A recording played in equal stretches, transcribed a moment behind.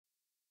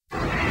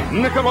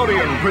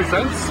Nickelodeon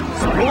presents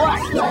Splat!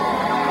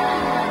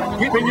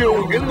 Keeping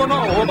you in the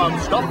know about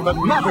stuff that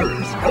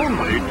matters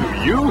only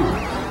to you.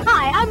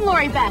 Hi, I'm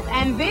Lori-Beth,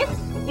 and this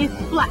is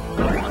Splat.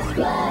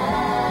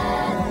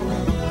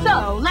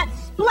 So, let's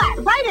splat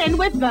right in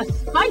with the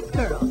Spice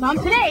Girls on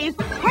today's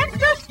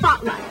Hamster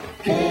Spotlight.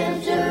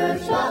 Hamster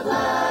Spotlight.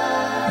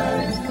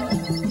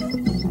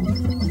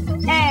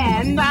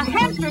 And the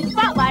Hamster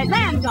Spotlight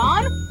lands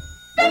on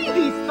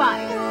Baby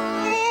Spice.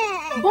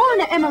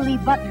 Born Emily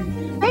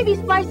Button, Baby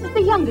Spice is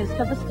the youngest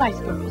of the Spice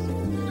Girls.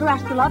 Her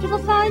astrological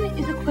sign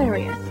is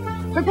Aquarius.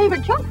 Her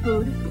favorite junk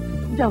food,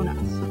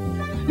 donuts.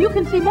 You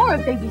can see more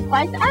of Baby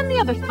Spice and the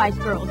other Spice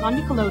Girls on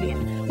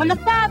Nickelodeon when the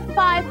Fab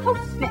Five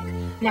hosts Nick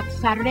next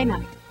Saturday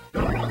night.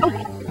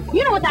 Okay,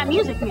 you know what that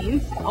music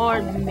means,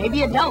 or maybe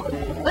you don't.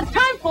 It's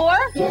time for...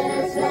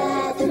 Guess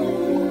that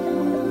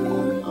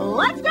tune.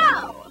 Let's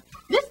go!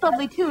 This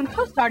lovely tune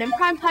co-starred in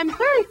Primetime's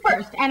very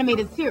first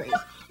animated series.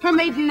 Her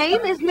maiden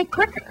name is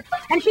McCricker,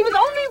 and she was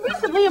only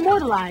recently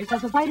immortalized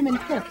as a vitamin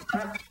pill.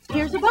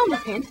 Here's a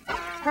bonus hint.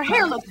 Her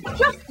hair looks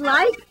just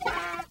like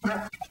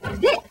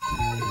this.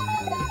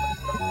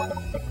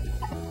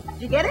 Did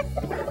you get it?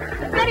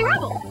 Betty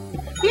Rubble.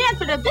 The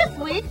answer to this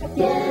week's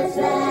Guess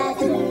that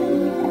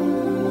tune.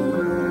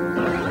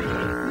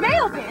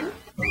 Mailton.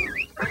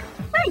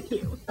 Thank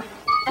you.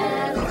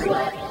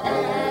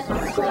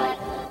 Sweat.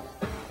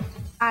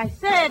 I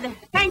said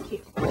thank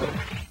you.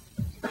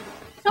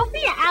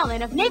 Sophia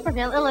Allen of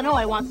Naperville,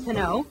 Illinois wants to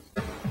know,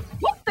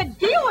 what's the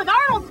deal with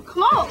Arnold's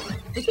clothes?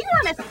 Is he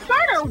wearing a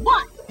skirt or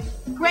what?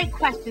 Great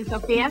question,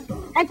 Sophia.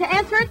 And to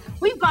answer it,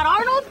 we've got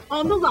Arnold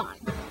on the line.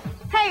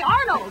 Hey,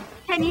 Arnold,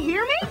 can you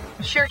hear me?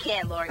 Sure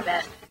can,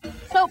 Lori-Beth.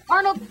 So,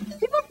 Arnold,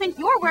 people think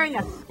you're wearing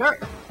a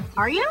skirt.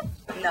 Are you?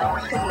 No.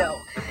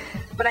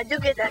 But I do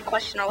get that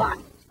question a lot.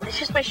 It's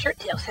just my shirt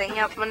tails hanging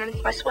out from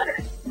underneath my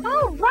sweater.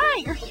 Oh,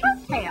 right, your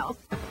shirt tails.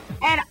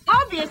 And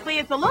obviously,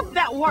 it's a look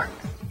that works.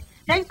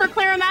 Thanks for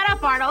clearing that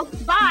up, Arnold.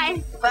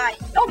 Bye. Bye.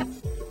 Oh,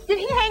 did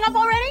he hang up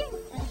already?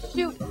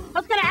 Shoot, I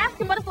was going to ask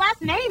him what his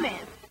last name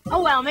is.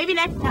 Oh, well, maybe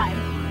next time.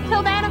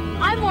 Till then,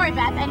 I'm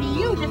Lori-Beth, and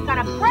you just got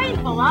a brain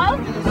full of...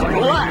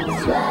 Splat!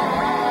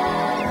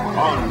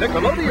 On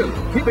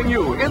Nickelodeon, keeping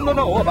you in the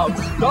know about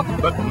stuff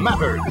that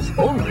matters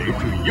only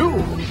to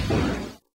you.